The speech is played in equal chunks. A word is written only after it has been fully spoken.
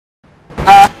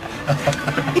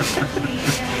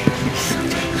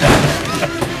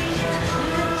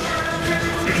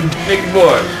Nicky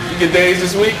boy, you get days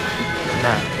this week?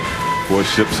 Nah. Boy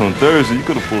ships on Thursday, you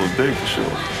could have pulled a day for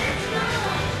sure.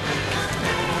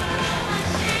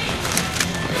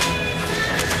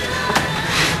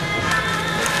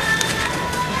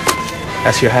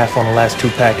 That's your half on the last 2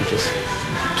 packages.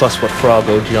 Plus what Frog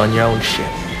owed you on your own shit.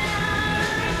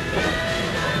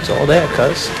 It's all there,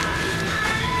 cuz.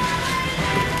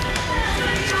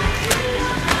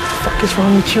 What the fuck is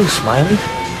wrong with you, Smiley?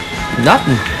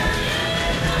 Nothing.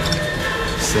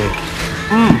 Sick.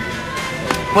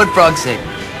 What Frog say?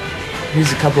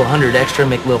 Here's a couple $100 extra,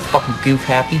 make a little fucking goof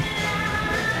happy.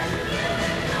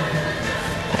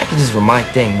 Packages were my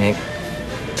thing, Nick.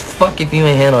 Fuck if you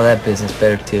ain't handle that business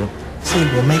better too. See,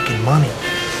 we're making money.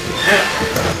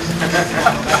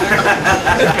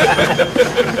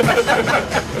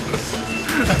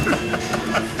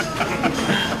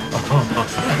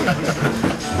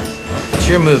 It's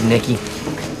your move, Nicky.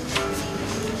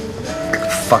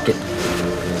 Fuck it.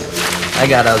 I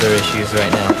got other issues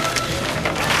right now.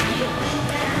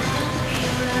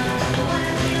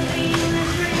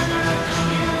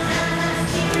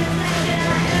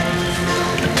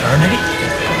 Eternity?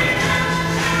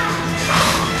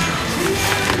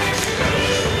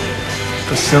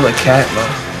 Priscilla Catlow.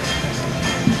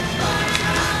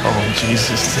 Oh,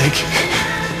 Jesus, Zig.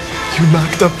 You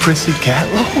knocked up Prissy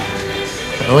Catlow?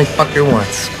 I only fucked her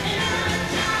once.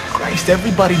 Christ,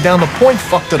 everybody down the point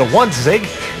fucked her once, Zig.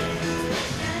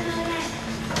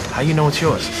 How you know it's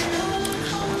yours?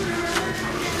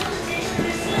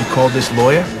 You called this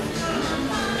lawyer?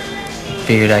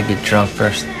 Figured I'd get drunk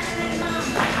first.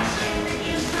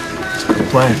 It's a good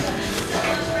plan.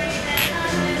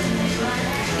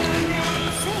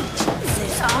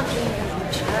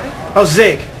 Oh,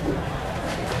 Zig.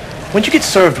 When'd you get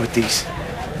served with these?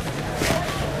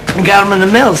 I got them in the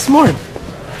mail this morning.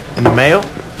 In the mail?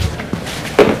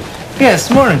 Yeah, this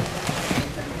morning.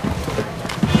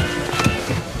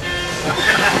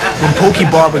 When Pokey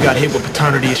Barber got hit with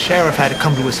paternity, a sheriff had to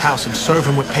come to his house and serve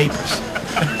him with papers.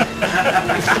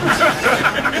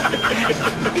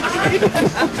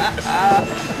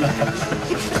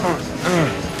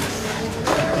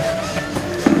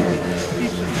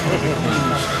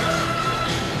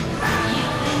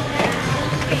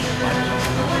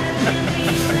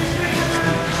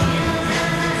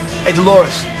 Hey,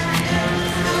 Dolores.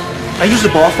 I use the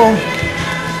bar phone?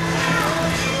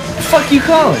 The fuck you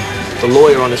calling? The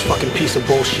lawyer on this fucking piece of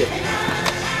bullshit.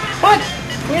 What?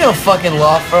 We no fucking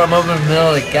law firm over in the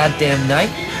middle of the goddamn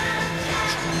night.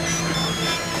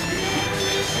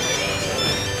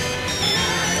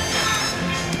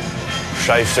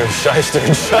 Shyster,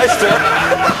 shyster, shyster.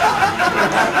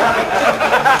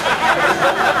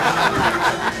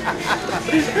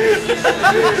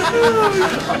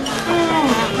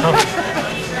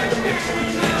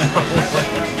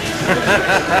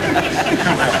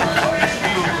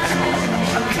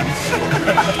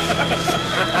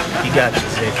 You got you,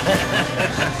 Zig.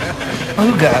 Who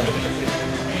got me?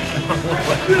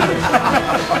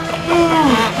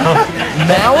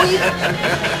 Maui?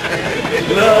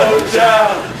 Low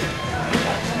down,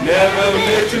 never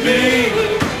meant to be.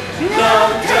 Low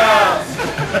down,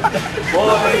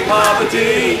 boy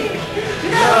poverty.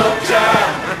 Low down,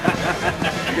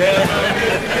 never